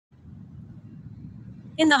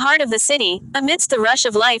In the heart of the city, amidst the rush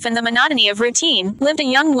of life and the monotony of routine, lived a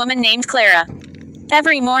young woman named Clara.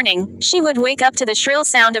 Every morning, she would wake up to the shrill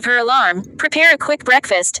sound of her alarm, prepare a quick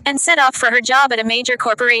breakfast, and set off for her job at a major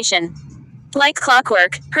corporation. Like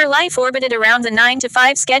clockwork, her life orbited around the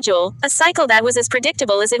 9-to-5 schedule, a cycle that was as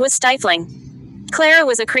predictable as it was stifling. Clara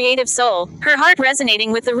was a creative soul, her heart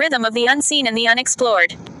resonating with the rhythm of the unseen and the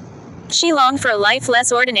unexplored. She longed for a life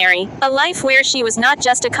less ordinary, a life where she was not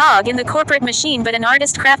just a cog in the corporate machine but an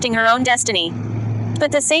artist crafting her own destiny.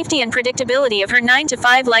 But the safety and predictability of her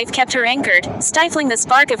 9-to-5 life kept her anchored, stifling the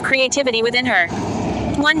spark of creativity within her.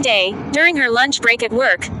 One day, during her lunch break at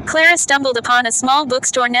work, Clara stumbled upon a small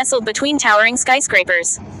bookstore nestled between towering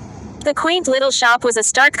skyscrapers. The quaint little shop was a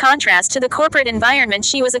stark contrast to the corporate environment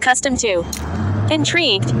she was accustomed to.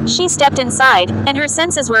 Intrigued, she stepped inside, and her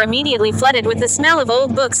senses were immediately flooded with the smell of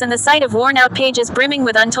old books and the sight of worn-out pages brimming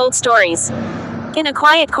with untold stories. In a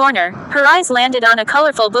quiet corner, her eyes landed on a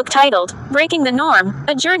colorful book titled, Breaking the Norm,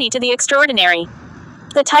 A Journey to the Extraordinary.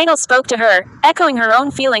 The title spoke to her, echoing her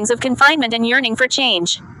own feelings of confinement and yearning for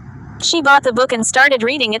change. She bought the book and started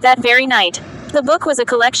reading it that very night. The book was a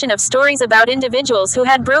collection of stories about individuals who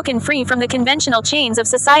had broken free from the conventional chains of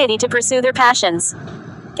society to pursue their passions.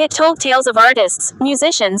 It told tales of artists,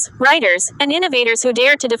 musicians, writers, and innovators who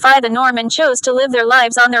dared to defy the norm and chose to live their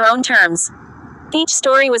lives on their own terms. Each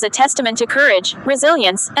story was a testament to courage,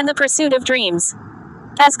 resilience, and the pursuit of dreams.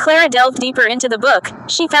 As Clara delved deeper into the book,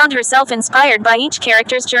 she found herself inspired by each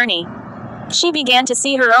character's journey. She began to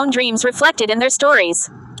see her own dreams reflected in their stories.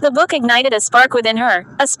 The book ignited a spark within her,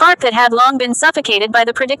 a spark that had long been suffocated by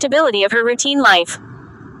the predictability of her routine life.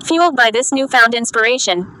 Fueled by this newfound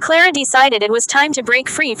inspiration, Clara decided it was time to break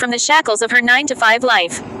free from the shackles of her 9-to-5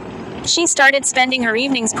 life. She started spending her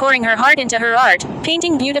evenings pouring her heart into her art,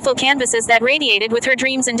 painting beautiful canvases that radiated with her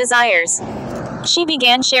dreams and desires. She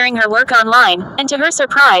began sharing her work online, and to her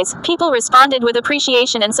surprise, people responded with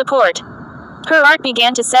appreciation and support. Her art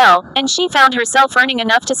began to sell, and she found herself earning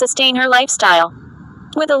enough to sustain her lifestyle.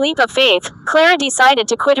 With a leap of faith, Clara decided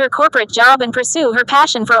to quit her corporate job and pursue her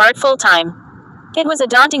passion for art full-time. It was a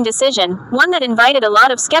daunting decision, one that invited a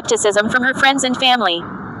lot of skepticism from her friends and family.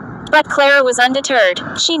 But Clara was undeterred.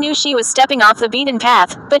 She knew she was stepping off the beaten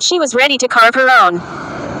path, but she was ready to carve her own.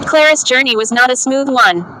 Clara's journey was not a smooth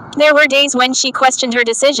one. There were days when she questioned her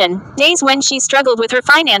decision, days when she struggled with her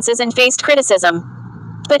finances and faced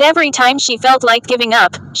criticism. But every time she felt like giving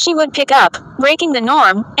up, she would pick up, breaking the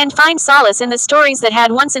norm, and find solace in the stories that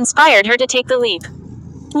had once inspired her to take the leap.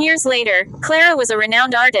 Years later, Clara was a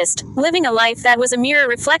renowned artist, living a life that was a mirror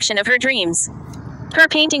reflection of her dreams. Her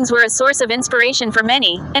paintings were a source of inspiration for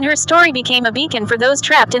many, and her story became a beacon for those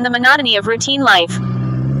trapped in the monotony of routine life.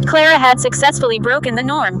 Clara had successfully broken the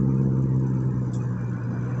norm,